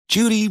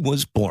Judy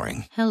was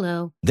boring.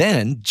 Hello.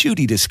 Then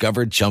Judy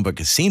discovered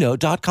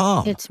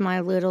ChumbaCasino.com. It's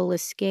my little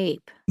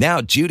escape. Now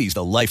Judy's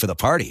the life of the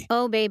party.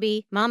 Oh,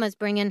 baby, mama's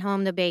bringing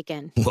home the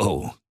bacon.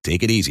 Whoa,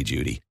 take it easy,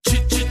 Judy.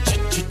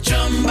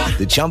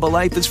 The Chumba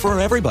life is for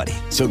everybody.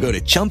 So go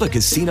to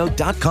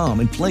ChumbaCasino.com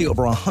and play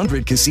over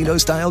 100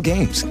 casino-style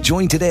games.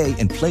 Join today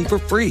and play for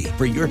free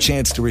for your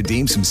chance to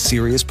redeem some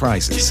serious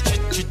prizes.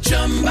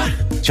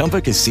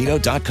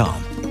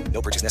 ChumbaCasino.com.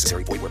 No purchase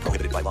necessary. Void where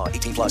prohibited by law.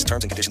 18 plus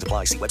terms and conditions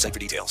apply. See website for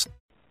details.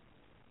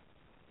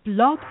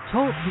 Blog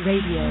Talk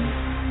Radio.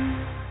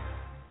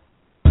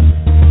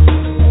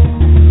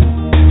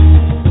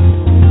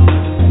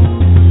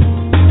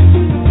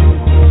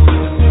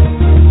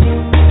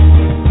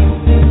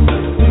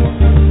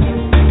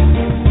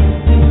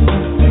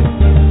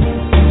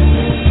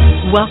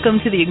 Welcome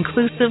to the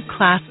Inclusive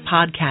Class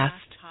Podcast,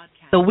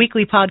 the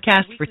weekly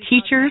podcast for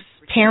teachers,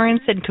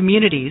 parents, and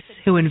communities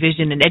who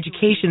envision an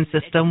education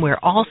system where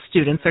all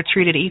students are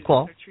treated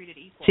equal.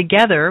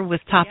 Together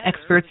with top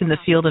experts in the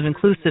field of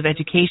inclusive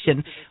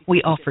education,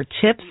 we offer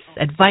tips,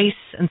 advice,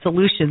 and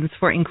solutions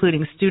for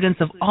including students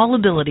of all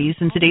abilities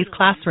in today's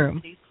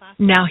classroom.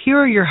 Now here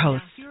are your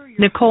hosts,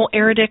 Nicole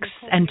Eaddy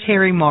and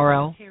Terry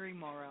Morrow.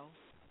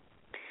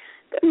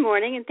 Good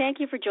morning, and thank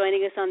you for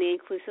joining us on the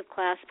Inclusive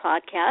Class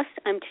Podcast.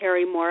 I'm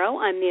Terry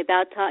Morrow. I'm the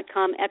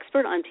About.com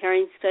expert on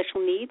parenting special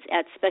needs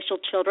at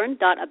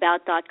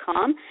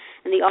specialchildren.about.com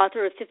and the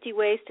author of 50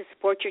 Ways to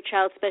Support Your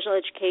Child's Special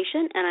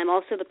Education, and I'm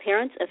also the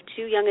parent of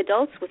 2 young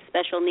adults with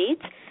special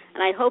needs.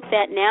 And I hope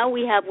that now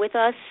we have with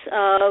us,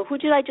 who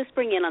did I just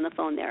bring in on the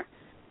phone there?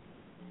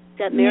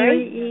 Is that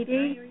Mary?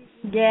 Eaddy.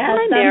 Yes,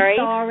 Hi, Mary.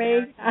 I'm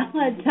sorry. I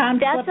had time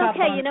to That's flip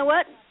okay. up on. You know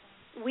what?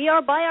 We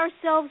are by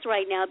ourselves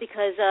right now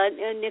because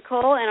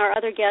Nicole and our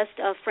other guest,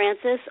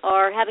 Francis,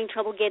 are having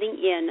trouble getting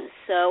in.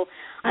 So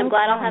I'm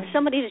glad I'll have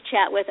somebody to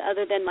chat with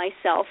other than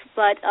myself.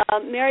 But,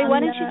 Mary, why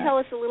don't you tell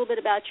us a little bit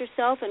about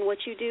yourself and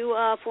what you do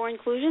for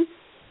inclusion?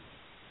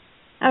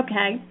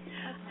 Okay.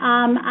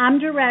 I'm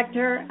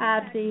director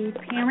of the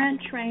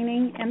Parent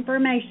Training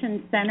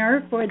Information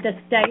Center for the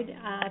state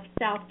of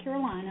South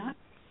Carolina.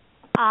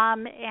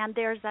 And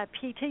there's a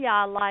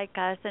PTI like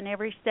us in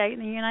every state in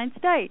the United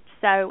States.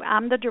 So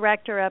I'm the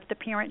director of the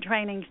Parent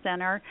Training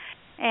Center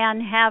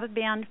and have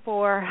been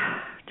for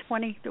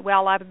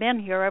I've been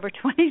here over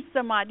 20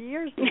 some odd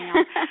years now.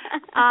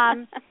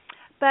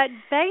 But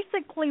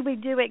basically we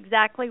do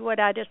exactly what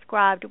I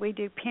described. We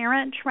do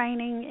parent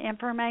training,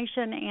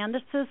 information, and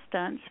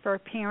assistance for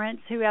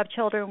parents who have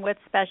children with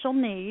special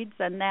needs,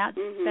 and that's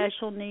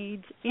special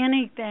needs,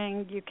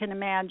 anything you can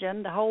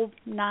imagine, the whole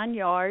 9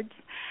 yards.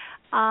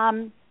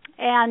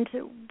 And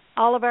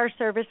all of our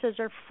services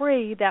are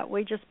free, that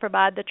we just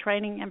provide the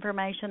training,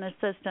 information,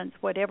 assistance,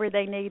 whatever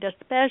they need,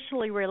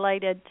 especially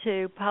related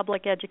to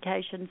public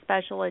education,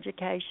 special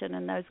education,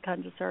 and those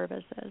kinds of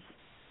services.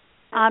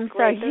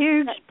 So a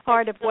huge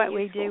part of what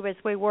we do is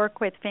we work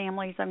with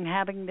families on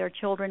having their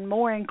children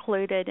more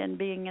included and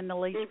being in the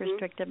least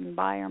restrictive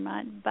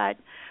environment. But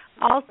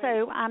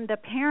also I'm the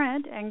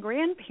parent and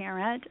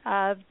grandparent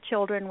of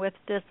children with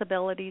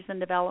disabilities and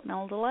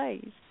developmental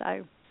delays.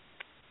 So.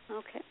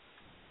 Okay.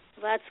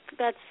 That's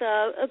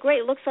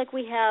great. It looks like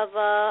we have,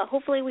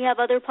 hopefully we have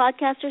other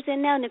podcasters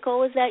in now.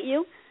 Nicole, is that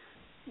you?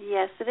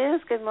 Yes, it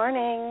is. Good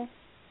morning.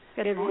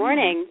 Good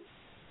morning.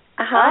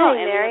 Hi,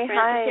 Mary.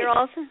 Francis here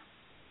also?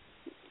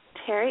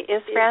 Terry,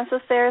 is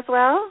Francis there as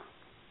well?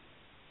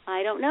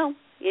 I don't know.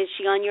 Is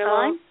she on your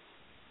line?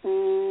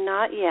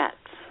 Not yet.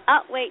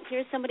 Oh, wait,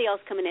 here's somebody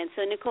else coming in.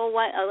 So, Nicole,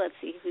 let's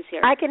see who's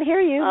here. I can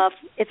hear you.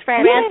 It's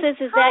Francis. Francis,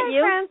 is that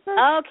you? Francis.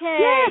 Okay,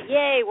 yes.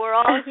 Yay, we're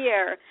all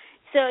here.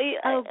 So,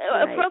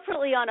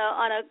 appropriately on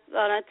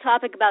a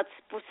topic about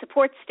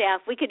support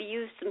staff, we could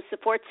use some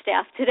support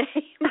staff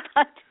today,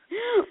 but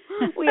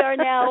we are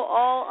now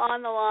all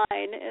on the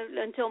line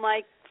until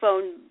my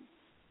phone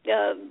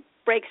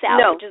breaks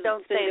out, which is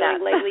don't been say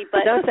doing that. lately.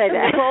 But don't say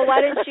that. Nicole,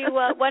 why don't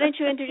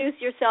you introduce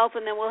yourself,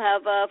 and then we'll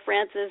have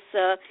Francis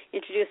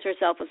introduce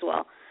herself as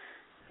well.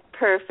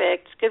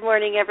 Perfect. Good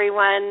morning,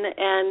 everyone,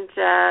 and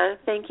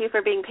thank you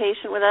for being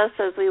patient with us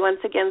as we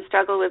once again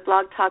struggle with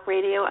Blog Talk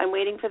Radio. I'm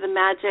waiting for the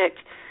magic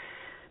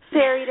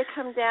fairy to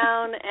come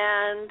down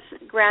and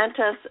grant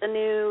us a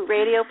new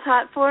radio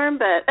platform,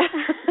 but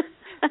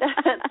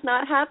that's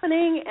not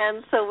happening,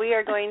 and so we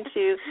are going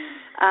to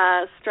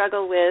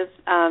struggle with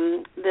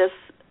this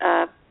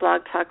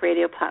Blog Talk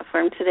Radio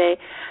platform today.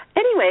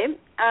 Anyway,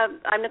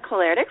 I'm Nicole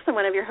Eaddy. I'm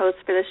one of your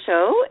hosts for the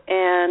show,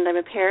 and I'm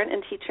a parent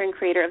and teacher and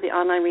creator of the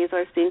online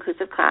resource, The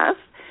Inclusive Class.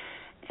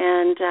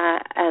 And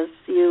as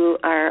you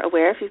are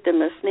aware, if you've been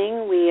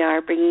listening, we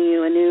are bringing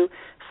you a new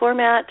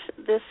format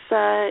this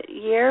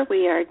year.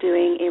 We are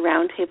doing a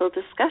roundtable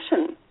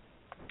discussion.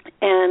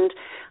 And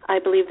I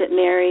believe that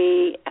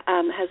Mary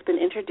has been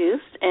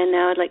introduced, and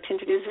now I'd like to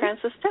introduce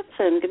Francis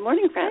Stetson. Good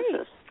morning,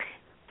 Francis.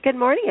 Good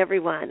morning,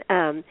 everyone.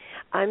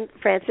 I'm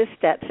Francis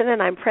Stetson,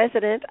 and I'm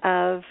president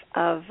of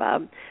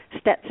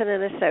Stetson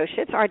and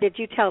Associates. Or did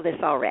you tell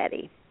this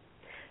already?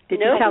 Did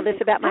you tell this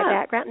about my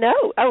background? No.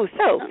 Oh,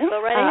 so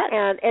go right ahead.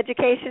 An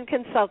education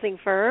consulting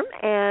firm,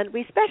 and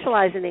we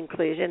specialize in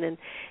inclusion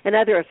and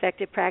other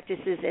effective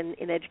practices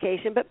in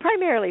education, but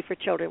primarily for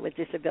children with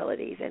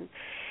disabilities.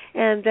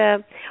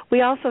 And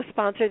we also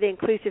sponsor the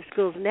Inclusive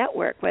Schools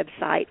Network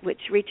website,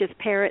 which reaches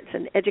parents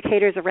and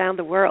educators around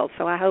the world.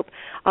 So I hope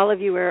all of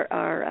you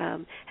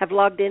have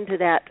logged into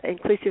that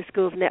Inclusive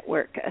Schools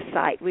Network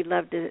site. We'd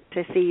love to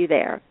see you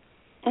there.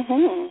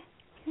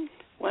 Mm-hmm.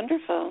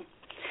 Wonderful.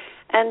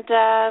 And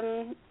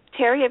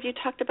Terry, have you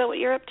talked about what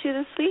you're up to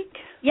this week?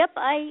 Yep,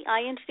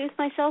 I introduced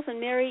myself, and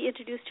Mary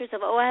introduced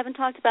herself. I haven't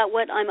talked about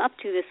what I'm up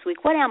to this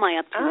week. What am I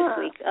up to this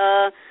week?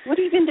 What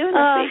have you been doing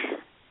this week?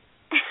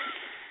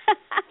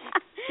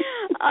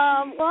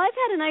 Well, I've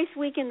had a nice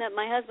weekend that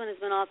my husband has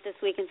been off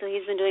this week, and so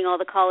he's been doing all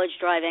the college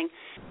driving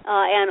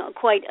and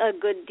quite a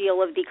good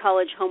deal of the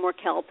college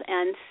homework help.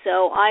 And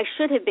so I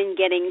should have been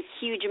getting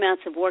huge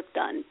amounts of work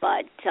done,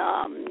 but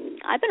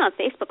I've been on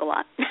Facebook a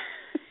lot.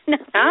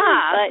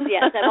 But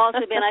yes, I've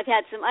also been. I've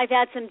had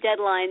some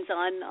deadlines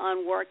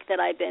on work that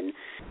I've been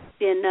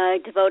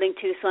devoting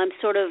to. So I'm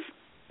sort of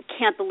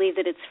can't believe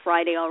that it's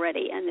Friday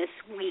already, and this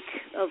week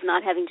of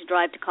not having to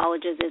drive to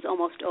colleges is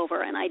almost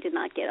over, and I did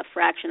not get a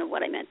fraction of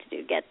what I meant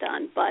to get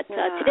done. But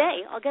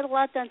today, I'll get a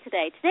lot done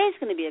today. Today's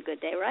going to be a good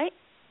day, right?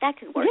 That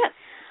could work. Yes.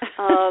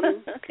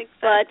 Exactly.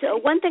 But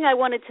one thing I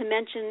wanted to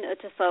mention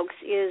to folks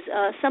is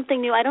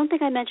something new. I don't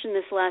think I mentioned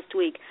this last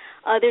week.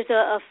 There's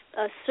a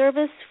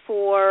service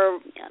for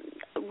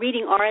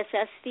reading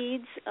RSS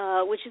feeds,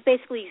 which is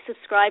basically you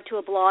subscribe to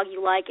a blog you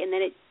like, and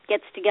then it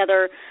gets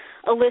together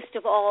a list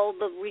of all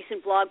the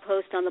recent blog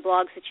posts on the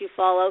blogs that you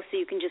follow, so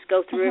you can just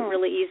go through it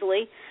really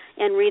easily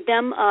and read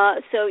them.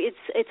 So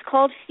it's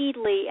called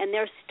Feedly, and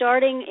they're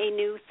starting a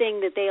new thing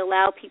that they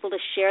allow people to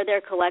share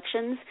their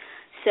collections.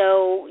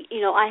 So,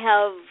 I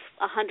have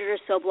 100 or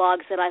so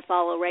blogs that I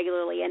follow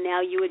regularly, and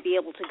now you would be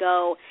able to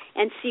go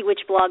and see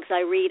which blogs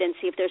I read and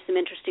see if there's some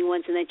interesting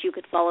ones and that you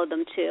could follow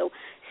them too.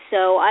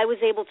 So I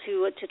was able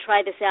to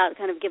try this out,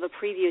 kind of give a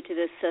preview to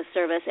this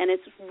service, and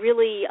it's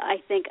really, I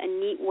think, a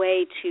neat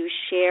way to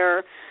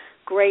share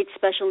great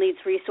special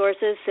needs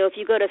resources. So if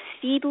you go to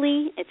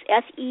Feedly, it's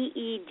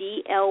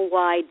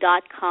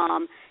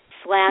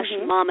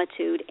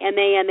feedly.com/Mamatude,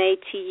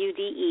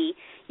 MAMATUDE,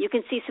 you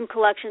can see some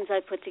collections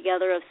I've put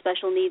together of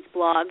special needs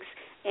blogs,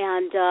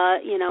 and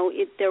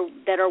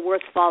that are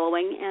worth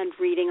following and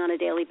reading on a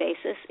daily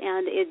basis.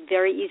 And it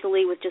very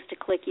easily, with just a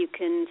click, you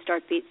can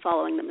start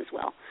following them as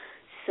well.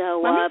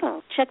 So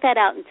check that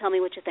out and tell me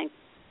what you think.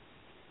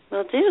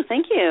 Will do.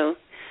 Thank you.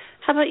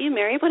 How about you,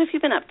 Mary? What have you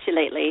been up to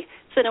lately?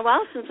 It's been a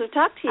while since we've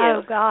talked to you.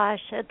 Oh,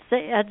 gosh. It's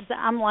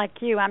I'm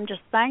like you. I'm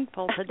just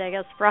thankful today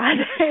is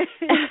Friday.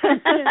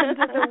 End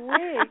of the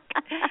week.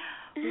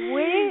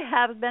 We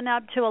have been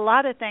up to a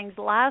lot of things.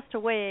 Last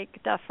week,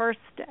 the first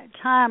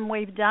time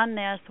we've done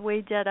this,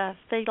 we did a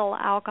fetal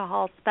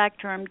alcohol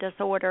spectrum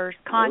disorders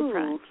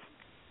conference. Ooh.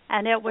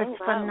 And it was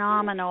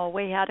phenomenal.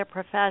 We had a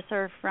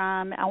professor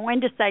from, I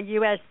wanted to say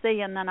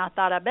USC, and then I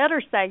thought I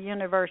better say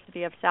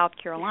University of South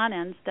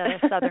Carolina instead of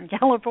Southern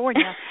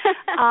California,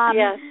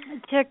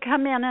 to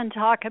come in and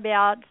talk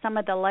about some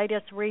of the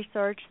latest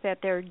research that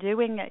they're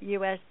doing at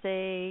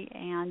USC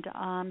and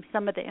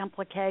some of the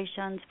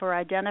implications for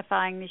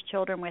identifying these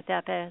children with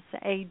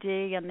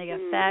FSAD and the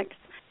effects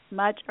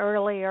much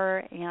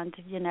earlier, and,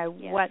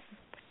 what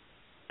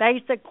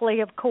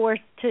basically, of course,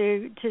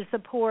 to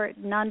support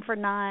None for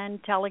None,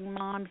 telling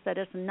moms that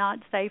it's not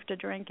safe to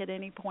drink at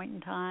any point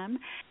in time.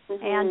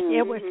 And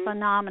it was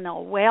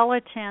phenomenal, well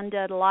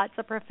attended, lots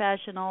of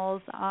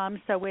professionals.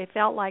 So we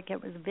felt like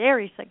it was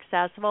very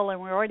successful,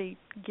 and we're already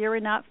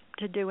gearing up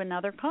to do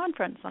another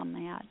conference on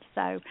that.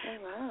 So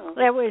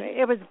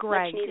it was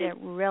great. It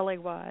really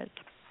was.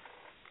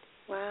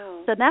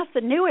 Wow. So that's the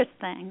newest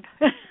thing.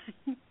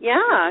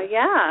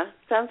 Yeah.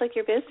 Sounds like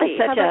you're busy. It's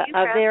such a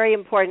very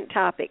important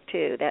topic,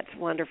 too. That's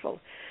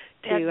wonderful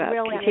to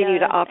really continue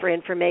to offer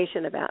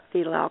information about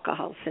fetal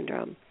alcohol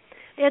syndrome.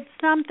 It's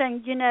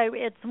something,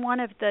 it's one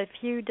of the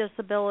few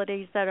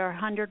disabilities that are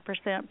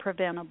 100%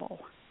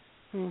 preventable.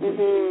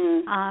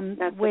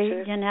 That's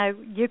true.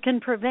 You can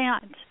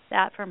prevent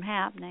that from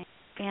happening.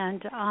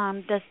 And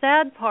the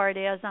sad part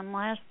is,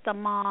 unless the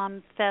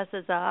mom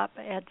fesses up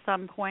at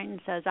some point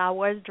and says, I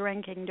was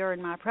drinking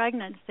during my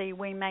pregnancy,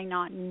 we may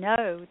not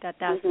know that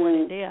that's what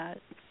it is.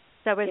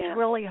 So it's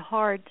really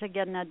hard to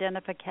get an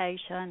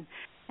identification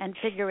and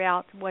figure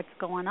out what's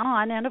going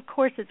on. And, of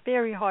course, it's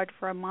very hard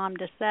for a mom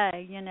to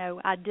say,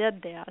 I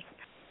did this,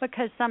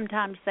 because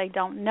sometimes they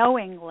don't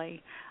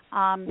knowingly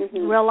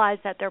realize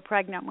that they're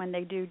pregnant when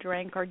they do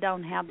drink, or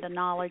don't have the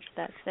knowledge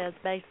that says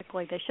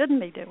basically they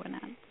shouldn't be doing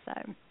it. So.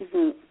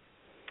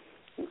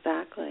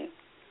 Exactly.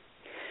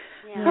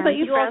 Yeah. How about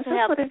you, Frances?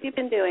 What have you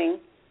been doing?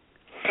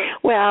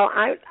 Well,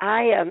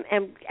 I am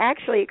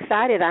actually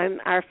excited.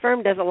 Our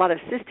firm does a lot of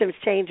systems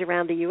change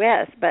around the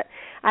U.S., but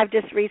I've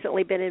just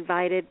recently been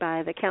invited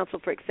by the Council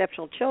for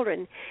Exceptional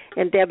Children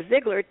and Deb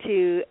Ziegler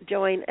to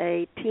join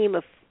a team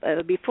of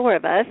 4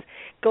 of us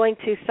going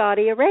to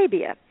Saudi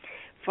Arabia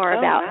for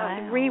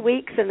about 3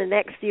 weeks in the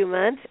next few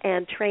months,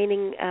 and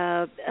training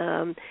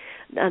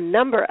a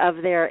number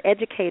of their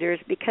educators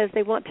because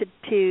they want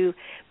to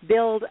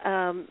build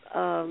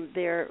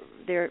their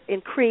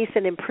increase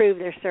and improve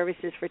their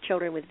services for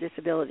children with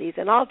disabilities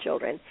and all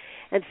children.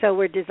 And so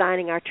we're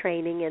designing our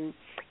training and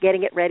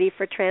getting it ready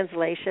for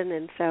translation.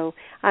 And so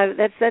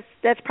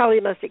that's probably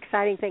the most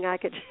exciting thing I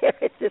could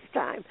share at this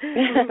time.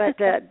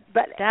 But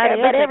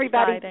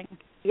everybody, exciting.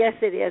 Yes,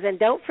 it is. And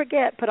don't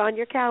forget, put on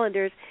your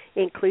calendars,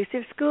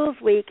 Inclusive Schools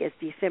Week is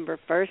December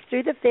 1st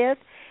through the 5th,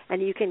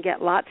 and you can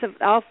get lots of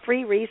all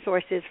free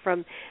resources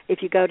from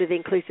if you go to the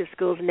Inclusive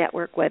Schools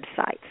Network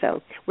website.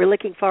 So we're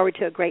looking forward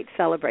to a great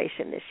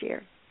celebration this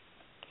year.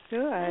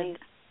 Good. Nice.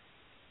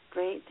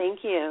 Great,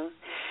 thank you.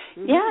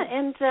 Mm-hmm. Yeah,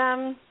 and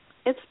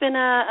it's been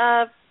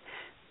a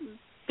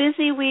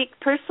busy week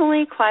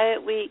personally,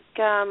 quiet week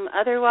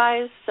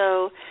otherwise,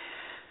 so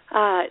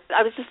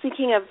I was just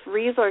thinking of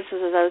resources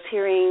as I was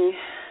hearing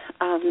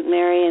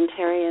Mary and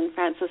Terry and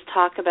Frances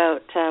talk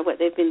about what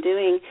they've been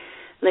doing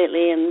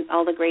lately and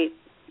all the great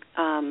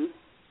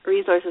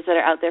resources that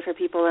are out there for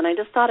people. And I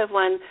just thought of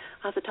one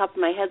off the top of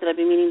my head that I've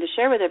been meaning to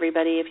share with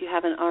everybody. If you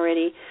haven't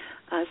already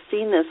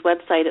seen this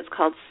website, it's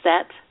called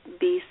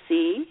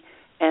SET-BC,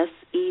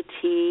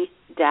 SET-B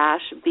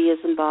as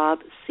in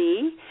Bob,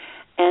 C.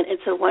 And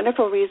it's a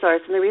wonderful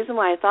resource. And the reason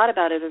why I thought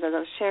about it is as I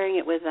was sharing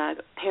it with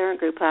a parent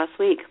group last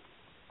week,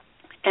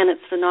 and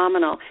it's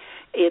phenomenal.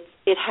 It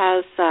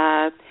has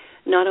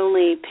not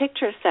only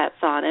picture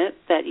sets on it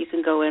that you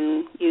can go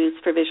and use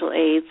for visual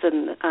aids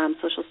and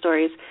social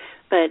stories,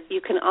 but you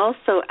can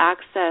also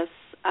access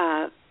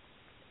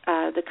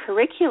the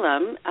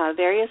curriculum,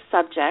 various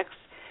subjects,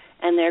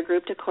 and they're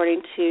grouped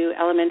according to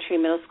elementary,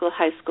 middle school,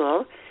 high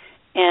school.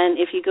 And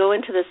if you go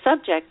into the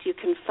subject, you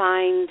can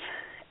find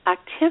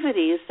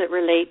activities that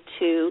relate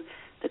to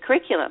the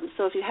curriculum.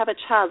 So if you have a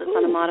child that's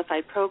on a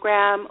modified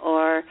program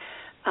or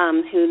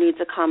who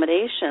needs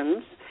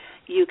accommodations,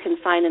 you can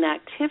find an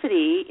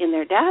activity in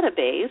their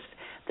database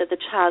that the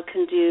child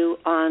can do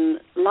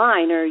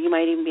online, or you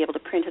might even be able to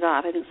print it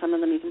off. I think some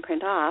of them you can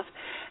print off,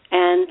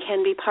 and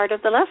can be part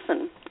of the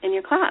lesson in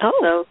your class. Oh,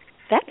 so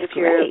that's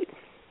great.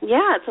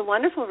 Yeah, it's a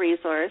wonderful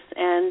resource,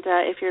 and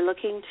if you're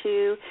looking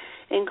to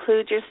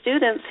include your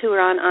students who are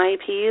on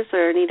IEPs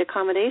or need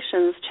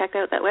accommodations, check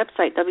out that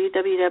website,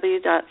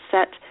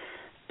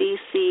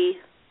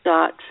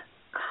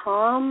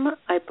 www.setbc.com,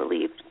 I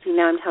believe. See,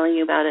 now I'm telling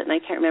you about it, and I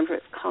can't remember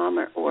if it's com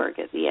or org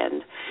at the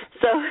end.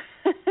 So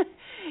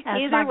as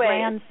either my way,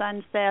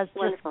 grandson says, just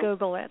wonderful.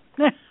 Google it.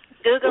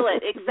 Google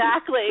it,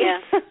 exactly.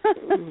 Yeah.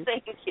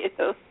 Thank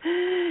you.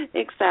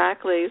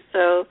 Exactly.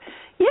 So,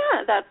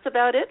 yeah, that's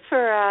about it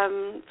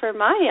for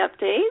my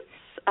updates.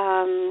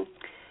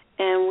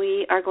 And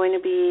we are going to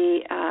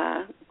be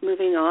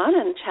moving on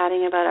and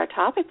chatting about our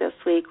topic this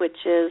week,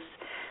 which is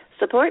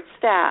support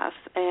staff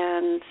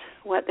and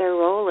what their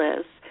role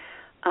is.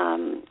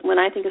 When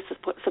I think of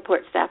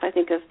support staff, I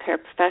think of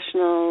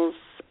paraprofessionals,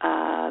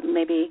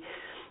 maybe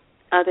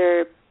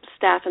other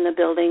staff in the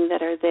building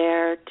that are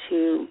there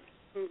to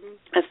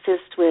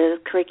assist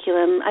with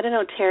curriculum. I don't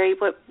know, Terry,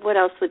 what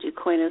else would you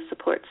coin as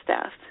support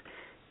staff?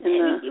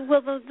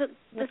 Well, the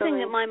thing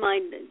that my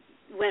mind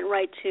went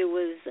right to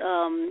was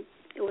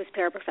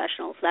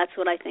paraprofessionals. That's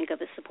what I think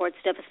of as support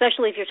staff,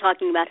 especially if you're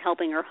talking about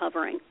helping or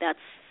hovering. That's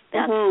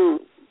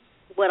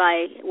what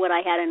I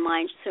had in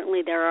mind.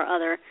 Certainly there are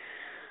other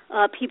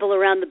people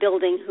around the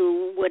building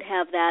who would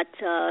have that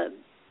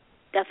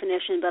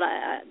definition, but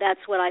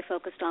that's what I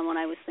focused on when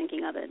I was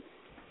thinking of it.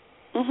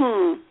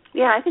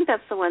 Yeah, I think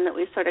that's the one that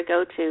we sort of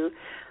go to.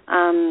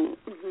 And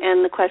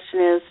the question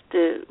is,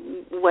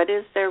 what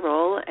is their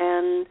role,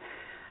 and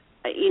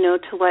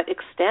to what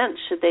extent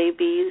should they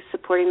be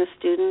supporting the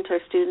student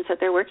or students that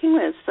they're working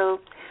with? So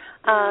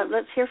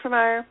let's hear from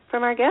our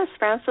guest.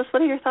 Frances,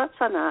 what are your thoughts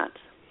on that?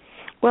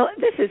 Well,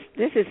 this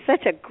is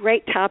such a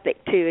great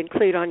topic to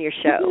include on your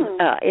show.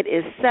 It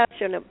is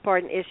such an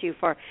important issue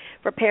for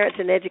parents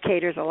and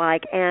educators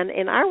alike. And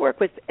in our work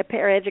with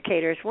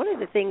paraeducators, one of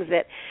the things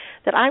that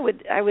I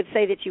would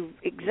say that you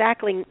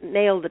exactly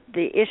nailed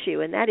the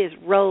issue, and that is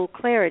role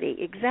clarity.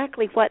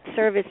 Exactly what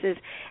services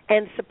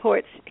and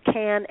supports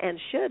can and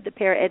should the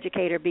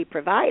paraeducator be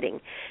providing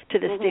to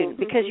the student,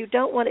 because you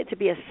don't want it to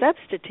be a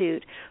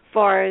substitute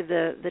for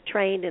the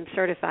trained and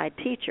certified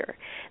teacher.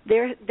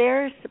 Their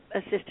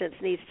assistance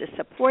needs to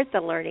support the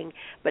learning,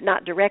 but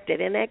not direct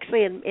it. And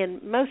actually, in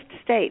most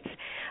states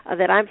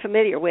that I'm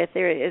familiar with,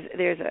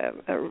 there's a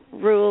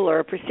rule or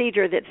a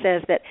procedure that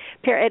says that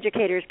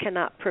paraeducators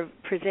cannot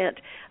present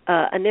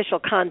initial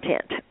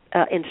content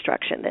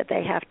instruction, that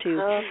they have to,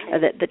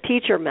 that the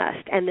teacher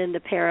must, and then the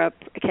para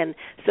can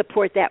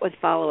support that with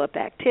follow-up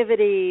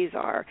activities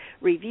or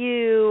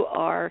review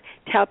or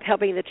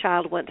helping the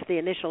child once the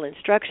initial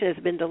instruction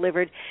has been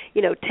delivered,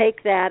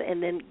 take that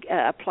and then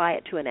apply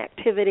it to an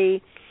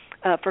activity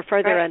for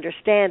further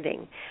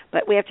understanding.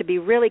 But we have to be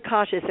really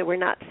cautious that we're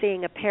not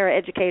seeing a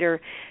paraeducator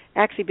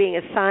actually being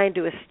assigned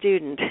to a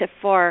student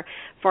for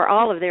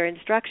all of their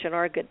instruction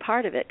or a good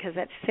part of it, because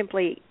that's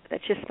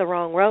just the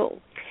wrong role.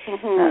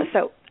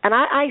 So And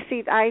I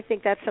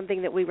think that's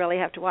something that we really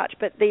have to watch.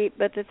 But the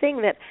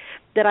thing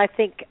that I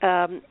think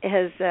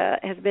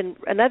has been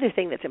another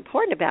thing that's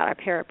important about our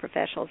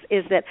paraprofessionals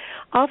is that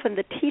often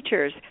the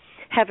teachers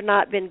have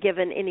not been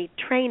given any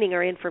training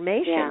or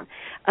information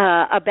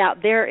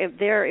about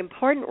their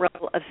important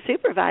role of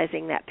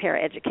supervising that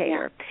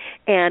paraeducator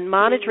and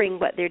monitoring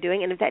what they're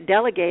doing, and in fact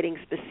delegating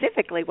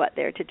specifically what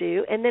they're to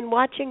do, and then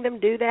watching them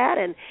do that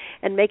and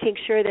making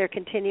sure they're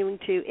continuing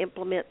to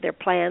implement their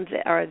plans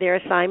or their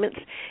assignments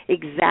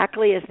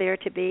exactly as they're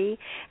to be.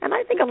 And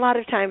I think a lot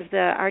of times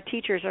our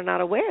teachers are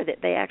not aware that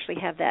they actually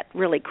have that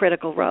really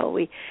critical role.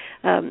 We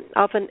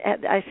often,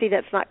 I see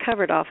that's not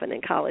covered often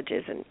in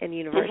colleges and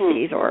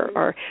universities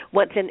or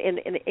once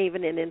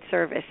even in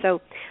service. So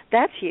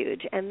that's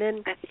huge. And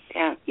then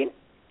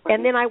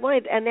and then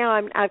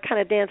I've kind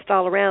of danced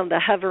all around the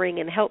hovering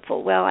and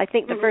helpful. Well, I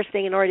think the first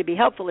thing in order to be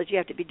helpful is you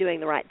have to be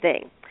doing the right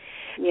thing.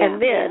 And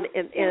then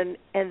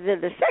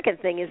the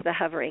second thing is the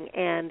hovering,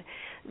 and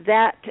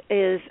that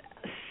is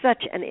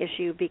such an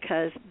issue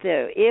because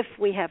if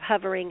we have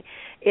hovering,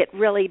 it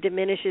really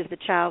diminishes the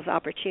child's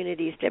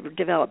opportunities to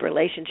develop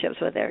relationships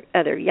with their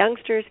other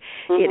youngsters.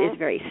 It is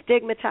very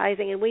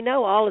stigmatizing, and we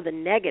know all of the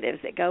negatives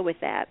that go with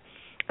that.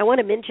 I want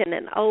to mention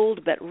an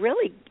old but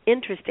really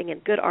interesting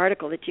and good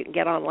article that you can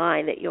get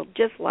online that you'll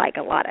just like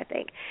a lot, I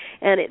think.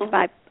 And it's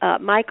by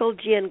Michael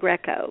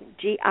Giangreco,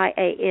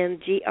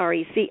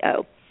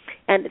 Giangreco.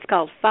 And it's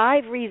called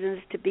 5 Reasons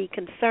to Be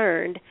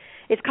Concerned.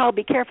 It's called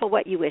Be Careful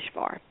What You Wish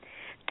For.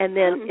 And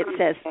then it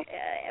says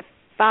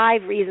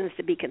 5 reasons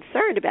to be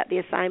concerned about the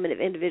assignment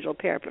of individual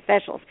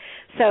paraprofessionals.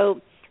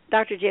 So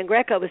Dr.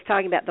 Giangreco was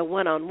talking about the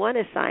one-on-one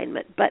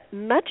assignment, but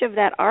much of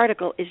that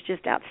article is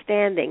just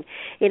outstanding.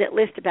 And it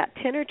lists about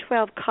 10 or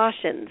 12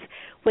 cautions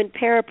when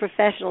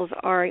paraprofessionals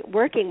are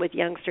working with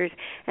youngsters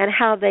and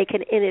how they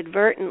can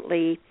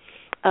inadvertently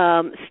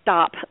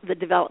stop the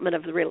development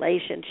of the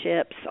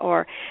relationships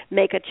or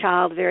make a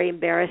child very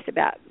embarrassed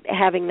about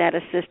having that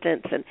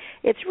assistance. And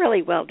it's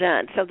really well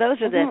done. So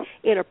those are the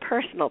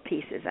interpersonal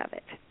pieces of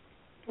it.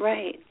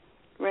 Right.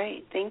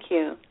 Thank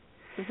you.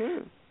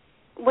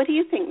 What do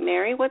you think,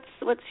 Mary? What's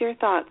your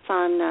thoughts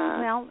on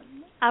Well,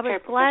 I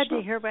was glad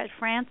to hear what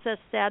Frances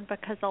said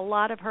because a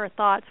lot of her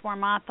thoughts were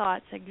my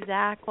thoughts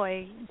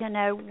exactly. You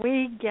know,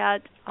 we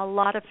get a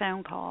lot of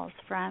phone calls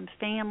from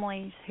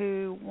families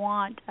who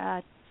want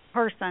a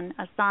person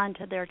assigned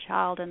to their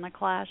child in the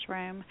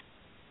classroom.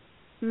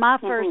 My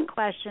first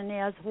question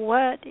is,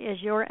 what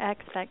is your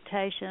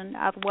expectation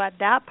of what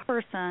that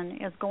person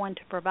is going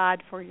to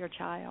provide for your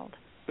child?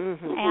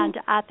 And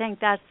I think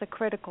that's the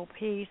critical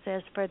piece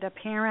is for the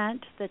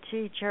parent, the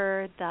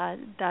teacher,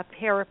 the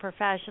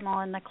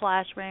paraprofessional in the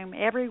classroom,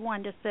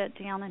 everyone to sit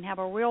down and have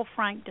a real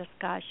frank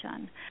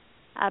discussion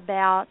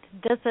about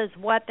this is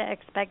what the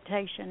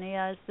expectation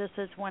is, this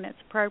is when it's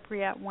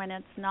appropriate, when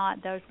it's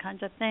not, those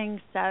kinds of things.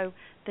 So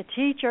the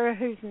teacher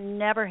who's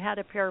never had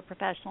a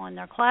paraprofessional in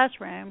their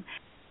classroom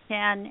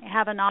can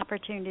have an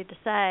opportunity to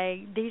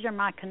say, these are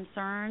my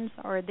concerns,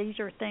 or these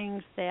are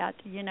things that,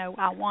 you know,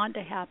 I want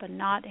to happen,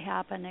 not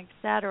happen,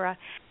 etc.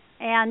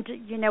 And,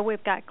 you know,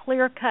 we've got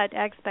clear-cut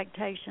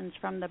expectations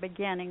from the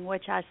beginning,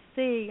 which I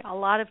see a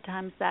lot of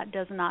times that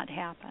does not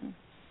happen.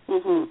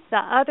 The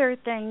other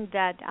thing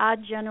that I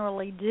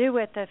generally do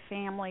with the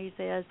families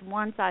is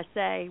once I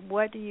say,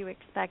 what do you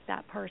expect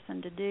that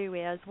person to do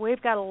is,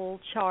 we've got a little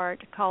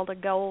chart called a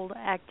goal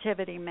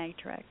activity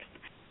matrix.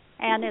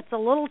 And it's a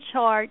little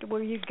chart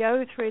where you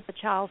go through the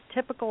child's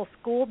typical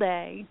school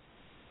day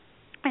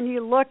and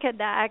you look at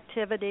the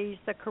activities,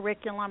 the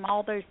curriculum,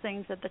 all those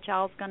things that the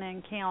child's going to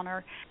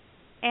encounter,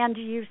 and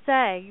you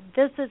say,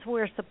 this is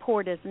where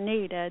support is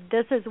needed,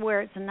 this is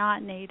where it's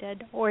not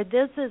needed, or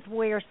this is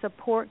where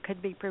support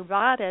could be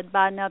provided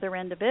by another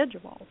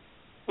individual,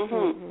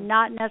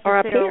 not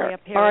necessarily a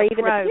peer or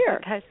even a peer.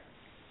 Because,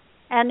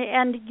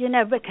 and you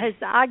know, because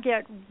I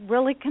get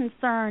really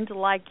concerned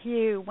like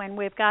you when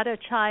we've got a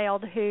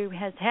child who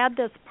has had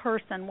this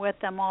person with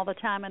them all the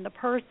time and the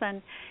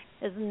person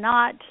is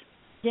not,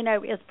 you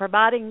know, is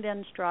providing the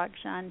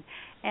instruction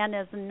and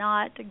is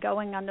not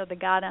going under the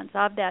guidance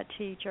of that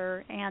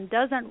teacher and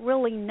doesn't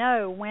really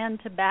know when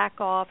to back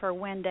off or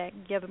when to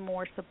give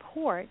more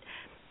support.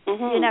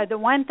 You know, the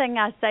one thing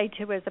I say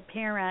to a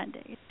parent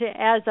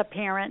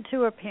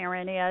to a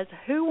parent is,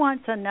 who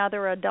wants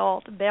another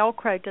adult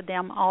Velcro to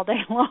them all day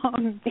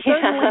long?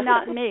 Certainly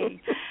not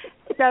me.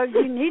 So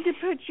you need to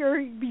put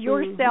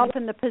yourself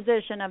in the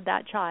position of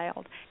that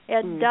child.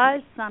 It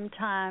does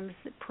sometimes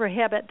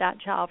prohibit that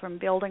child from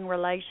building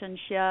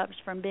relationships,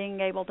 from being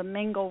able to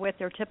mingle with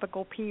their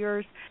typical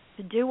peers,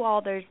 to do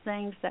all those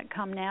things that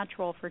come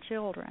natural for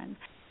children,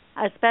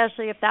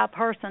 especially if that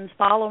person's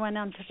following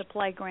them to the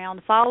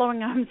playground, following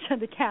them to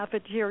the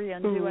cafeteria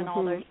and doing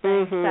all those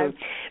things.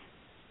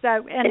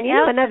 So in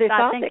essence,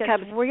 I think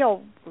it's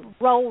real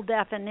role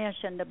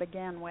definition to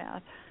begin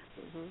with.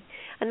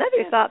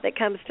 Another thought that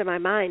comes to my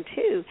mind,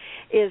 too,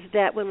 is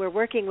that when we're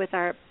working with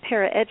our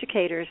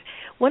paraeducators,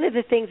 one of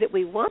the things that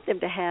we want them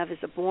to have is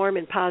a warm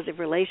and positive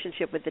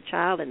relationship with the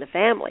child and the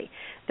family.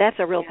 That's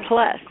a real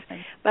plus.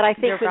 But I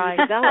think when you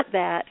develop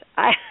that,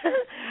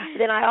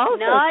 then I also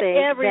think not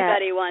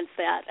everybody wants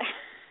that.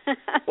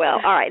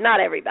 Well, all right, not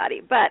everybody,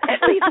 but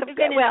at least in the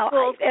sense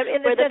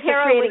of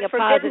creating a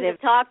positive.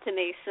 To talk to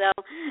me, so.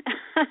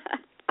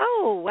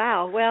 Oh,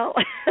 wow. Well,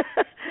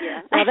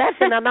 well, that's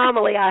an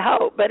anomaly, I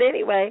hope. But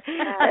anyway,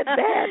 that's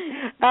bad.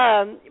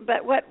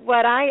 But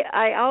what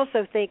I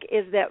also think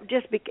is that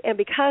and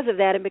because of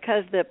that, and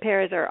because the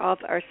parents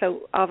are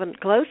so often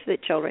close to the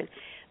children,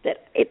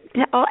 that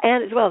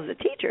and as well as the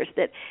teachers,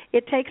 that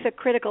it takes a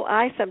critical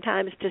eye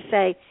sometimes to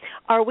say,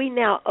 are we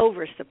now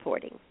over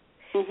supporting?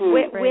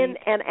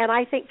 And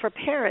I think for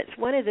parents,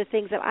 one of the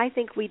things that I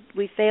think we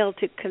fail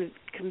to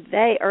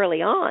convey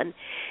early on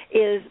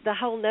is the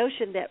whole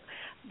notion that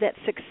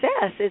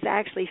success is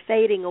actually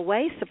fading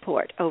away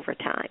support over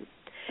time.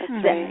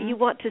 That you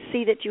want to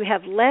see that you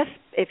have less,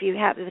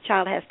 the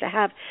child has to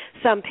have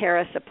some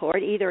para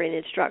support, either in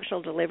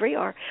instructional delivery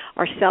or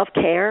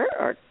self-care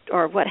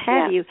or what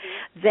have you,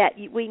 that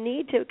we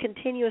need to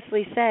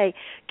continuously say,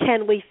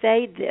 can we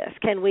fade this?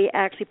 Can we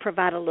actually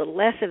provide a little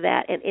less of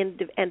that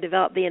and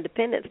develop the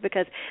independence?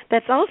 Because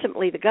that's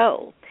ultimately the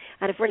goal.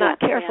 And if we're not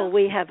careful,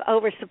 we have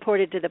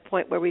over-supported to the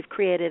point where we've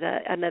created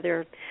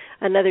another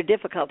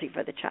difficulty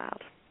for the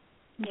child.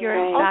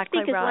 You're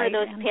exactly right.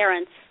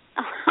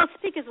 I'll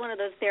speak as one of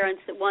those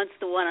parents that wants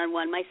the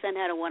one-on-one. My son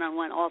had a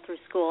one-on-one all through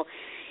school,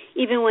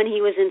 even when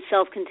he was in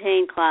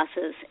self-contained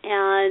classes.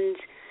 And,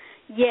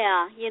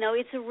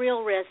 it's a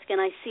real risk, and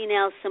I see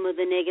now some of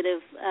the negative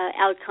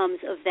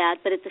outcomes of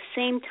that. But at the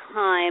same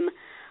time,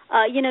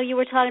 you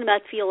were talking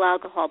about fetal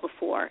alcohol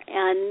before,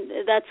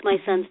 and that's my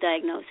son's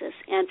diagnosis.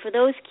 And for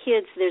those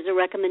kids, there's a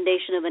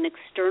recommendation of an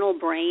external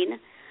brain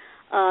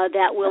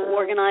that will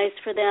organize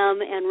for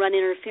them and run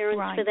interference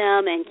for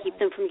them and keep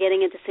them from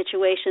getting into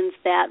situations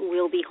that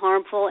will be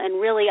harmful. And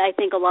really, I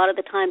think a lot of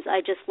the times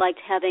I just liked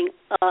having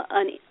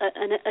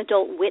an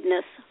adult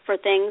witness for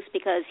things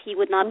because he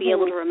would not be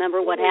able to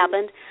remember what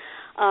happened.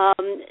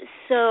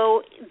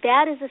 So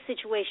that is a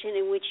situation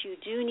in which you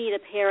do need a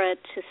para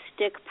to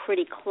stick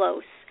pretty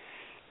close.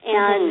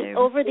 And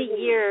over the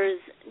years,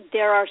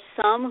 there are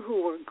some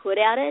who were good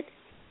at it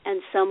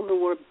and some who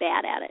were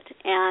bad at it.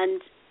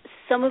 And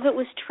some of it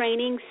was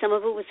training, some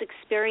of it was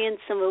experience,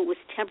 some of it was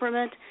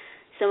temperament,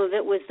 some of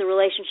it was the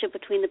relationship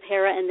between the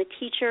para and the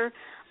teacher.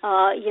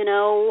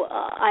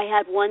 I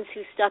had ones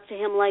who stuck to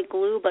him like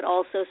glue but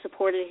also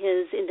supported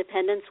his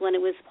independence when it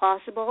was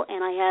possible,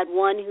 and I had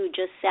one who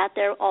just sat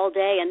there all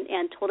day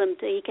and told him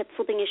he kept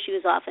flipping his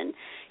shoes off, and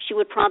she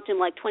would prompt him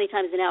like 20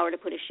 times an hour to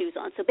put his shoes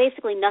on. So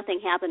basically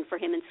nothing happened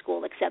for him in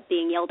school except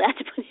being yelled at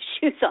to put his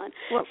shoes on.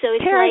 Well, so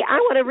it's Terry,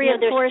 I want to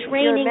reinforce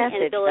your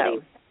message,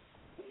 though.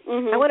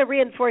 I want to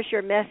reinforce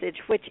your message,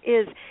 which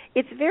is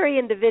it's very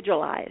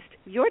individualized.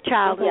 Your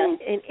child,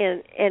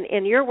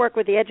 in your work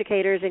with the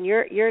educators and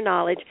your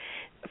knowledge,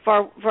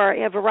 for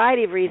a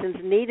variety of reasons,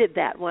 needed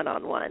that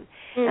one-on-one.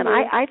 And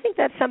I think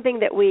that's something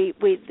that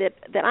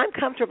that I'm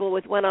comfortable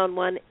with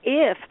one-on-one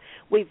if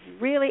we've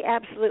really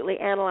absolutely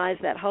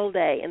analyzed that whole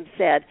day and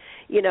said,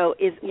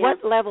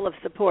 what level of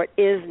support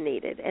is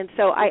needed. And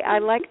so I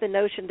like the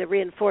notion to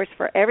reinforce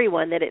for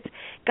everyone that it's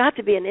got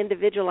to be an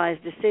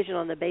individualized decision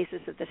on the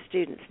basis of the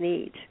student's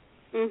needs.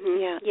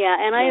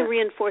 I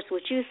reinforce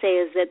what you say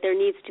is that there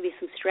needs to be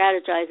some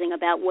strategizing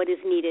about what is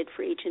needed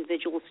for each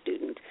individual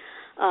student.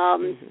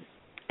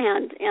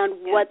 And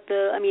what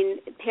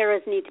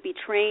paras need to be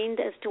trained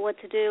as to what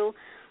to do.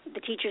 The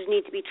teachers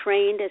need to be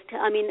trained as to,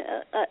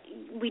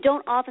 we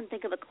don't often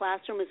think of a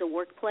classroom as a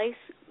workplace,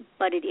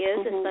 but it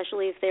is,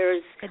 especially if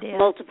there's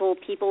multiple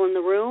people in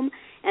the room,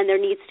 and there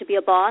needs to be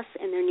a boss,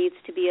 and there needs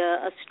to be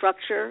a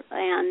structure,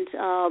 and,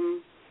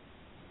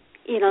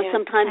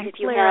 sometimes if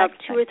you have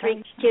 2 or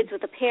 3 kids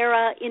with a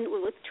para,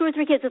 with 2 or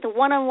 3 kids with a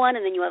one-on-one,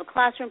 and then you have a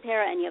classroom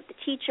para, and you have the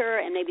teacher,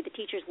 and maybe the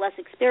teacher's less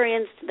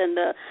experienced than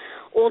the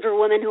older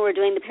women who are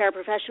doing the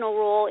paraprofessional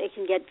role, it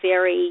can get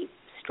very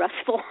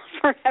stressful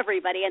for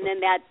everybody, and then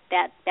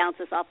that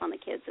bounces off on the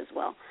kids as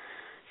well.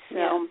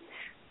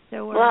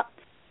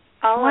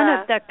 One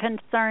of the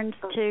concerns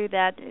too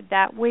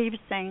that we've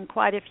seen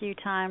quite a few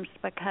times,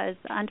 because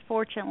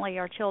unfortunately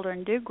our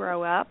children do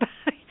grow up,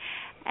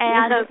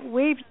 and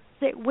we've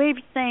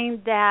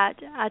seen that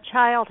a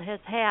child has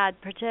had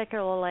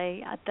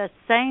particularly the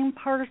same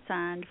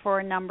person for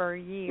a number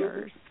of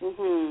years,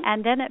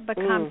 and then it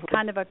becomes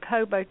kind of a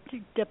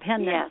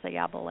codependency,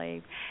 I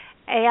believe.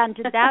 And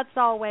that's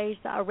always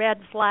a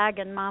red flag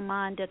in my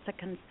mind. It's a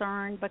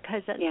concern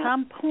because at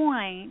some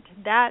point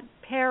that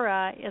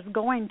para is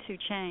going to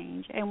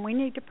change, and we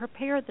need to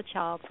prepare the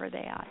child for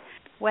that,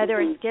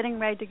 whether it's getting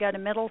ready to go to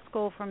middle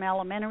school from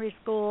elementary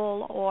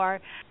school or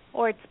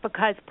it's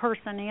because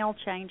personnel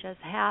changes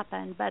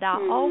happen. But I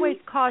always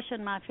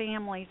caution my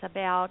families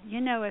about,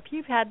 if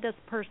you've had this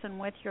person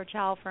with your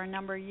child for a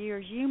number of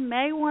years, you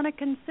may want to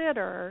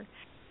consider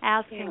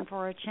asking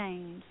for a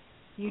change.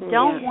 You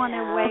don't want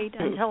to wait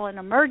until an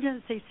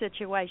emergency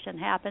situation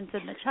happens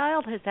and the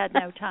child has had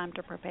no time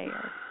to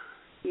prepare.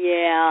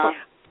 Yeah.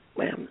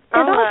 And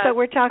also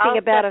we're talking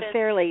about a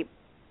fairly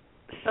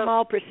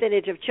small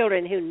percentage of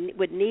children who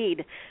would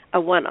need a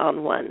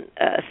one-on-one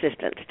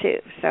assistance too.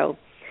 So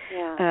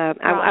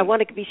I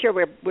want to be sure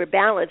we're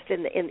balanced,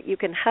 and you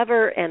can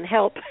hover and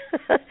help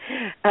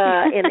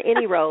in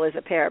any role as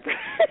a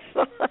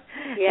paraprofessional.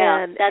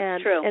 Yeah,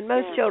 that's true. And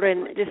most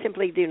children just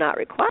simply do not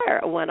require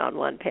a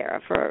one-on-one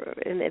para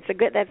and that's the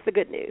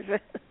good news.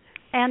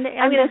 And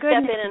I'm going to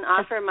step in and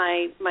offer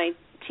my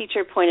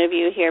teacher point of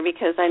view here,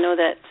 because I know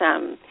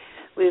that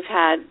we've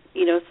had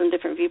some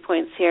different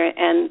viewpoints here,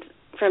 and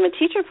from a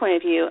teacher point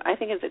of view, I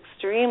think it's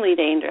extremely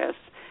dangerous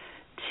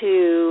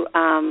to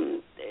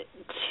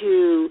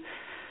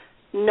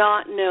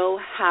not know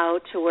how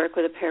to work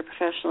with a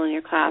paraprofessional in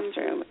your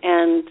classroom.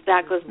 And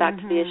that goes back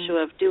to the issue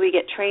of, do we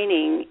get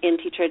training in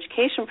teacher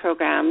education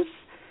programs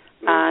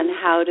on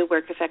how to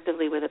work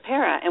effectively with a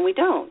para? And we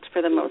don't,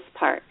 for the most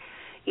part.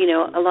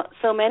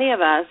 So many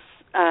of us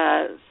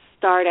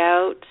start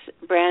out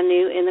brand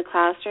new in the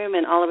classroom,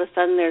 and all of a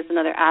sudden there's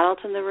another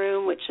adult in the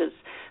room, which is,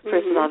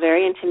 first of all,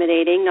 very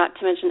intimidating, not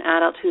to mention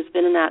adult who's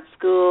been in that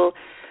school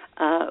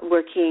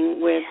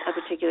working with a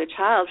particular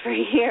child for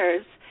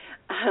years.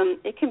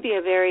 It can be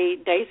a very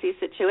dicey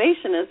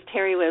situation, as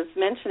Terry was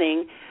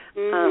mentioning.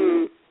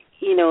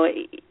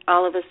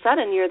 All of a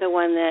sudden you're the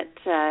one that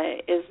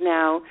is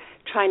now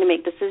trying to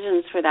make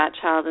decisions for that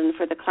child and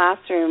for the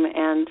classroom,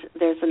 and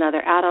there's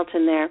another adult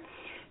in there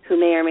who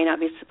may or may not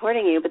be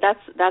supporting you. But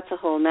that's a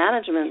whole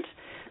management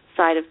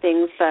side of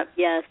things. But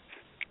yes,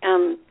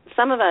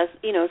 some of us,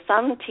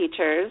 some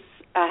teachers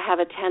have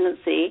a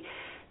tendency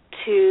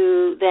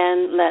to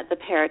then let the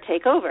para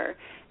take over.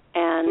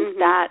 And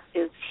that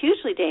is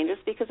hugely dangerous,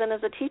 because then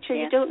as a teacher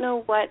you don't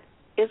know what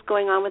is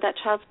going on with that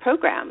child's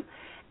program.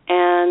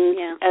 And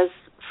as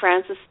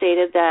Frances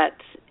stated, that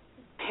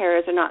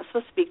paras are not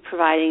supposed to be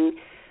providing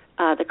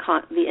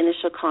the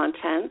initial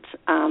content,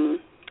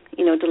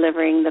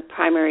 delivering the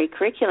primary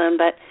curriculum,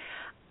 but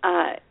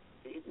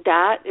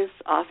that is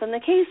often the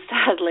case,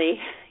 sadly,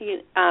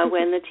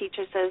 when the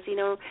teacher says,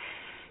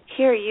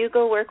 here, you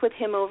go work with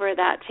him over at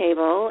that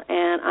table,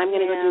 and I'm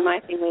going to go do my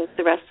thing with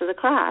the rest of the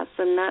class.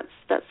 And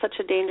that's such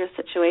a dangerous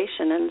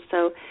situation. And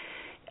so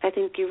I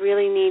think you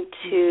really need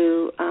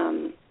to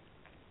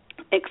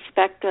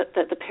expect that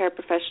the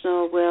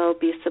paraprofessional will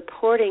be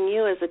supporting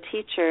you as a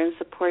teacher and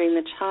supporting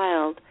the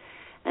child,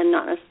 and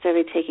not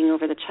necessarily taking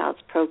over the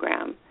child's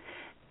program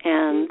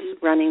and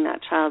running that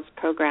child's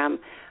program.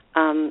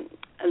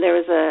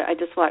 I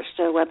just watched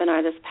a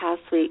webinar this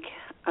past week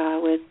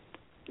with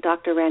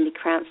Dr. Randy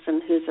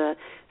Cranston, who's a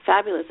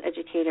fabulous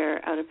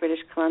educator out of British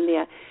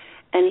Columbia,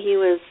 and he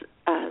was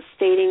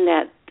stating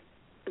that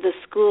the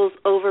school's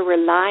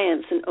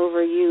over-reliance and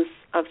overuse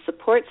of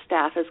support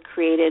staff has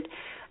created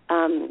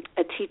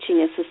a teaching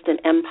assistant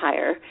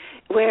empire,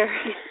 where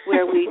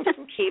we just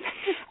keep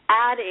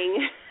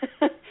adding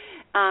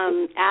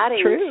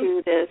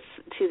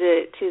to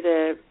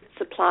the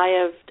supply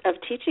of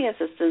teaching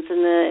assistants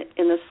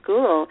in the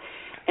school,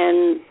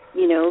 and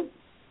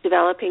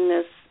developing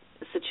this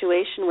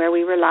situation where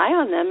we rely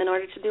on them in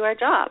order to do our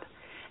job,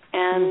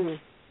 and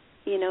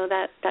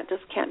that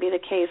just can't be the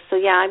case. So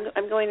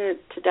I'm going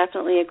to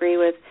definitely agree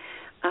with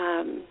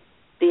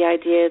the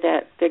idea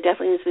that there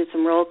definitely needs to be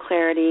some role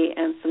clarity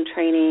and some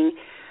training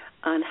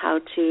on how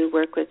to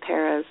work with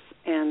paras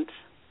and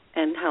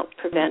help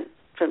prevent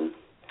from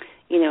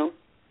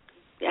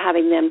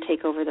having them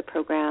take over the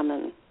program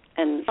and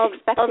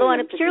although on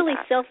a them to purely do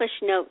that. selfish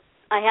note,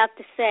 I have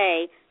to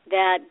say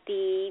that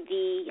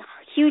the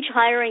huge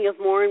hiring of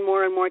more and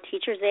more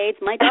teacher's aides,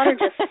 my daughter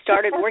just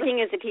started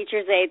working as a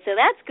teacher's aide, so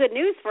that's good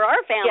news for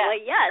our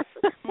family. Yes,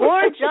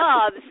 more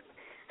jobs.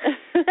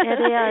 It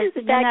is.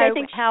 In fact, I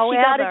think she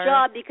got a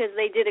job because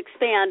they did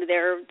expand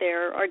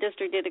our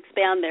district did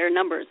expand their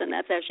numbers, and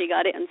that's how she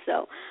got in.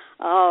 So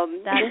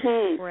that's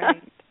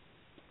great.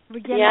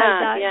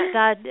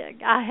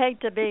 I hate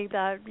to be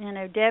the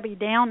Debbie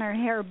Downer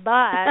here,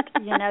 but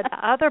the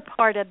other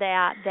part of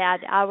that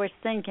I was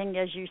thinking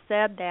as you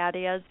said that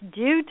is,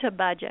 due to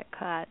budget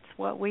cuts,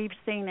 what we've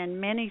seen in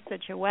many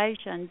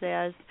situations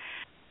is,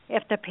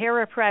 if the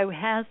parapro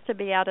has to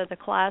be out of the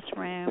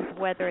classroom,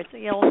 whether it's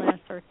illness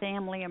or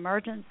family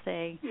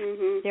emergency,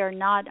 they're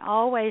not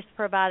always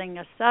providing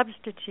a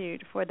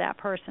substitute for that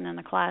person in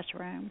the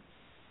classroom.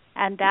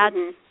 And that's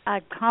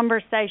a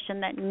conversation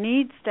that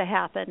needs to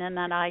happen in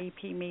that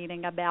IEP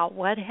meeting about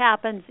what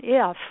happens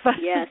if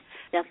yes,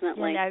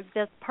 definitely.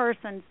 This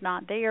person's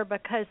not there,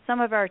 because some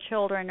of our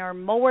children are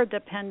more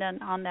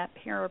dependent on that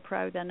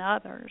parapro than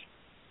others.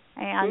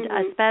 And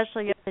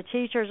especially if the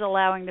teacher's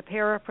allowing the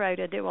parapro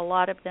to do a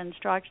lot of the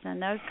instruction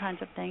and those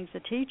kinds of things, the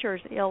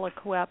teacher's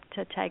ill-equipped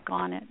to take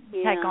on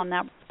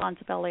that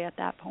responsibility at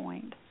that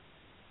point.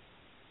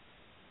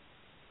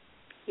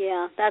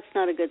 Yeah, that's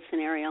not a good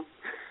scenario.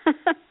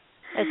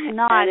 It's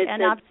not,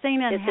 and I've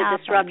seen it happen.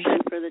 It's a disruption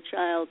for the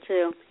child,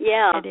 too.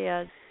 Yeah. It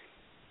is.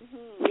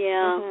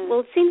 Yeah. Well,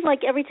 it seems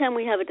like every time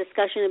we have a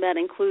discussion about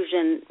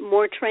inclusion,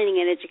 more training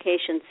and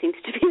education seems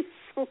to be the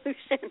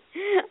solution.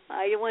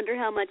 I wonder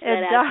how much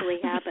that actually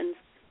happens.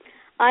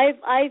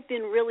 I've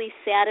been really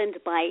saddened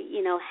by,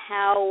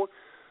 how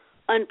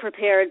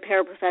unprepared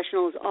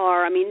paraprofessionals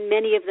are. I mean,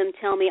 many of them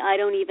tell me I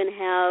don't even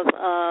have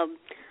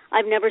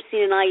I've never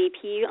seen an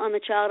IEP on the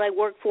child I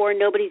work for.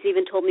 Nobody's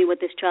even told me what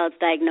this child's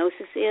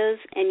diagnosis is,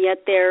 and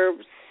yet they're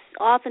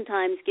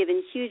oftentimes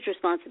given huge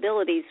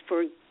responsibilities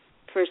for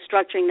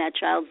structuring that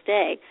child's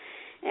day.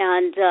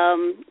 And,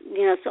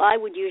 so I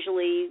would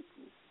usually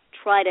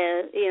try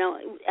to,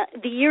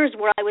 the years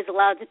where I was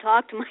allowed to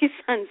talk to my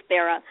son's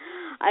para,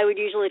 I would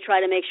usually try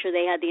to make sure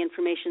they had the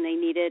information they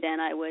needed, and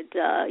I would,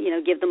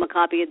 give them a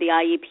copy of the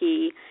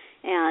IEP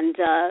and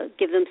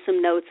give them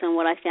some notes on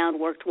what I found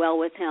worked well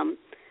with him.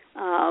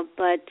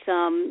 But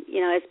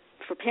as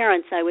for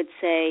parents, I would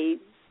say,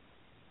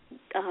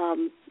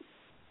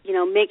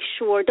 make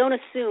sure, don't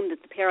assume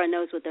that the para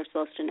knows what they're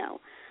supposed to know,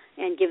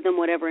 and give them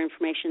whatever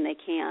information they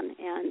can,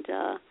 and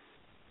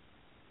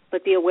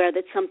but be aware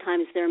that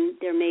sometimes there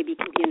may be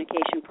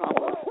communication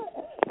problems.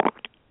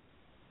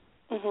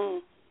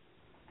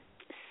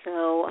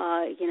 So,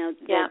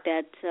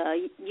 that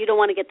you don't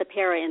want to get the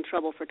para in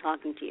trouble for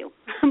talking to you.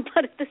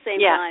 But at the same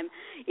time,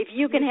 if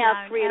you can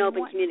have free and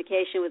open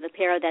communication with the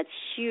para, that's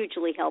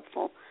hugely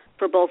helpful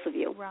for both of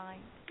you. Right.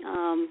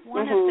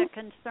 One of the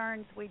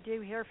concerns we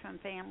do hear from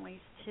families,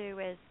 too,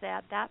 is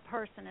that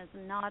person is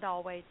not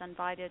always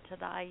invited to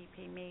the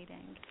IEP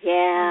meeting. Yeah.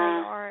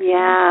 And they are an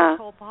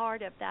integral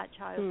part of that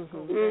child's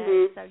school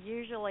day. So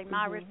usually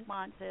my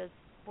response is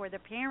for the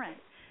parent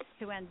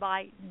to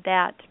invite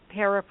that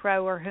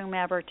parapro or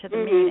whomever to the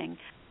meeting.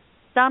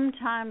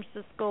 Sometimes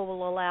the school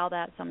will allow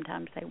that,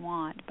 sometimes they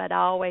won't. But I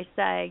always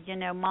say,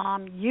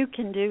 Mom, you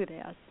can do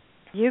this.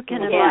 You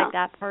can invite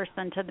that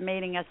person to the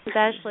meeting,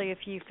 especially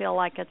if you feel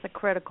like it's a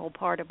critical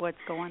part of what's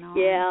going on.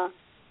 Yeah.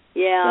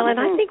 Well, and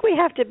I think we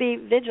have to be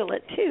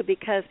vigilant, too,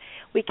 because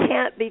we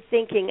can't be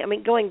thinking,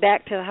 going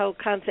back to the whole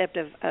concept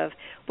of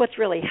what's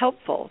really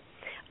helpful,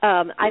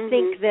 I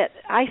think that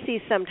I see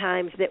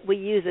sometimes that we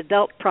use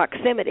adult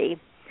proximity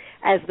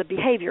as the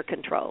behavior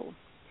control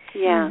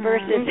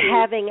versus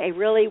having a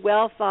really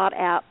well thought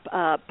out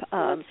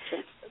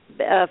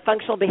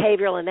functional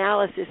behavioral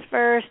analysis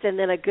first and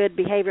then a good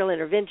behavioral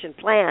intervention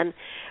plan.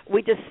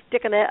 We just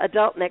stick an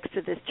adult next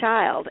to this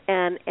child,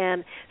 and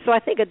so I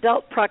think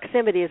adult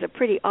proximity is a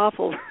pretty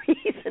awful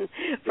reason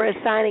for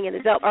assigning an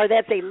adult, or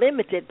that's a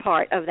limited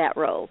part of that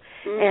role.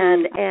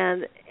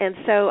 And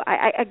so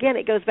I again,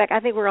 it goes back. I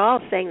think we're all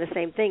saying the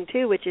same thing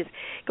too, which is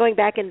going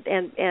back and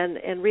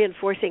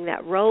reinforcing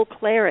that role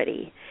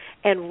clarity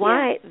and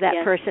why that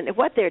person,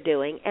 what they're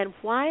doing and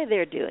why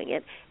they're doing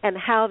it, and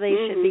how they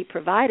should be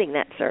providing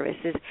that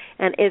services,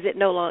 and is it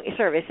no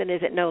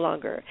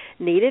longer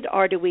needed,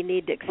 or do we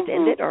need to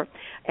extend it, or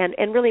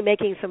and really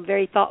making some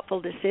very thoughtful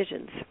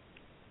decisions.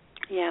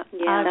 Yeah,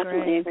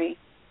 definitely agree.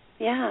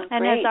 Yeah,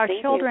 and great. As our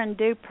children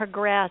do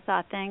progress,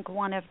 I think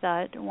one of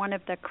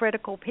the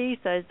critical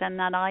pieces in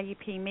that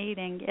IEP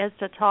meeting is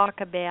to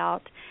talk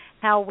about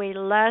how we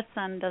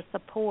lessen the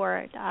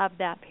support of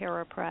that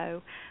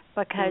parapro,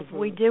 because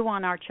we do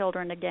want our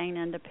children to gain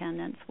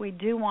independence. We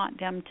do want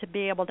them to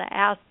be able to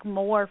ask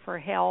more for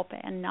help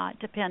and not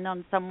depend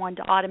on someone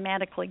to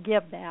automatically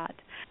give that.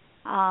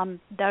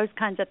 Those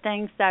kinds of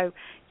things. So,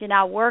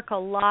 I work a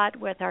lot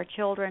with our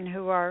children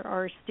who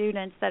are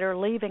students that are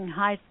leaving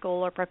high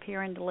school or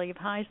preparing to leave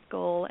high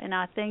school, and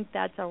I think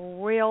that's a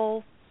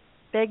real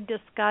big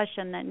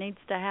discussion that needs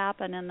to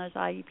happen in those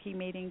IEP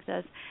meetings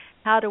is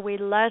how do we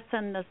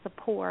lessen the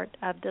support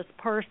of this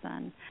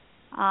person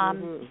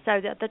so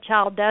that the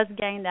child does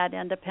gain that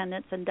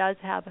independence and does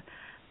have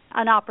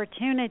an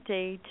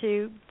opportunity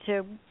to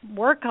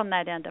work on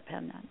that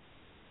independence.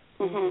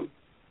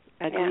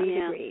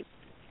 Agreed.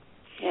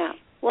 Yeah.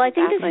 Well, I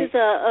think this is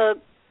a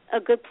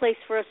good place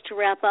for us to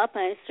wrap up.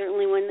 I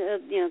certainly, when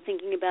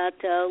thinking about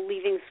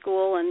leaving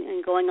school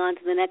and going on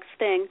to the next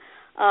thing.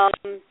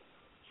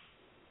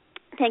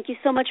 Thank you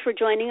so much for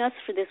joining us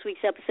for this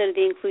week's episode of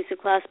the Inclusive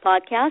Class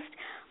Podcast.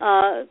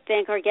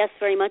 Thank our guests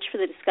very much for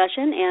the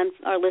discussion and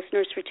our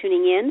listeners for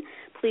tuning in.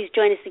 Please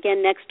join us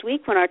again next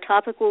week when our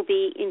topic will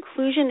be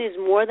Inclusion is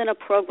More Than a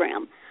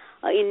Program.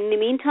 In the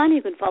meantime,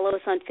 you can follow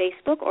us on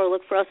Facebook or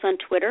look for us on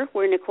Twitter,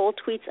 where Nicole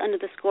tweets under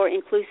the score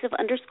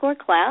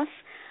inclusive_class.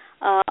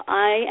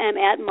 I am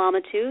at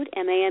Mamatude,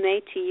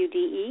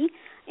 MAMATUDE,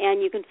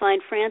 and you can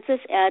find Frances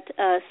at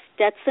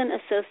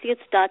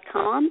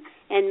StetsonAssociates.com,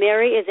 and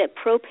Mary is at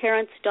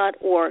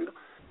proparents.org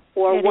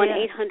or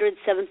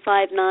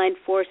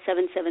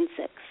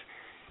 1-800-759-4776.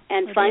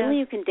 And finally,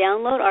 you can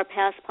download our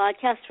past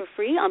podcasts for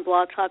free on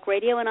Blog Talk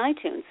Radio and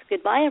iTunes.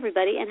 Goodbye,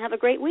 everybody, and have a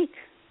great week.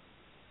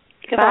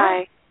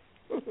 Goodbye.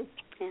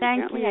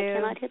 Thank you. I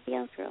cannot hit the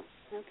outro.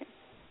 Okay.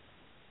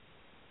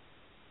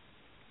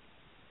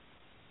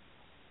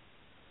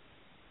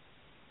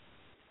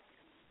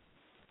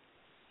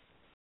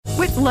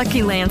 With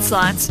Lucky Land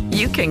Slots,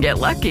 you can get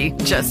lucky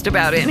just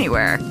about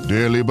anywhere.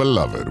 Dearly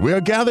beloved, we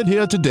are gathered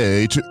here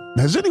today to...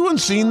 Has anyone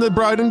seen the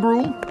bride and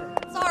groom?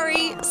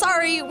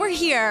 Sorry, we're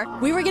here.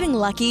 We were getting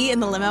lucky in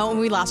the limo and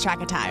we lost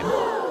track of time.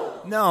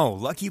 No,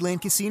 Lucky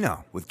Land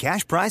Casino, with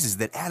cash prizes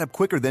that add up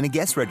quicker than a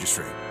guest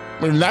registry.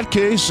 In that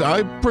case,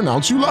 I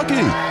pronounce you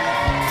lucky.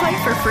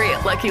 Play for free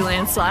at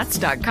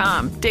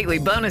LuckyLandSlots.com. Daily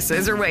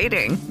bonuses are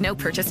waiting. No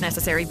purchase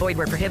necessary. Void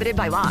where prohibited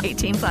by law.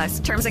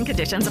 18+. Terms and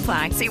conditions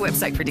apply. See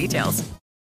website for details.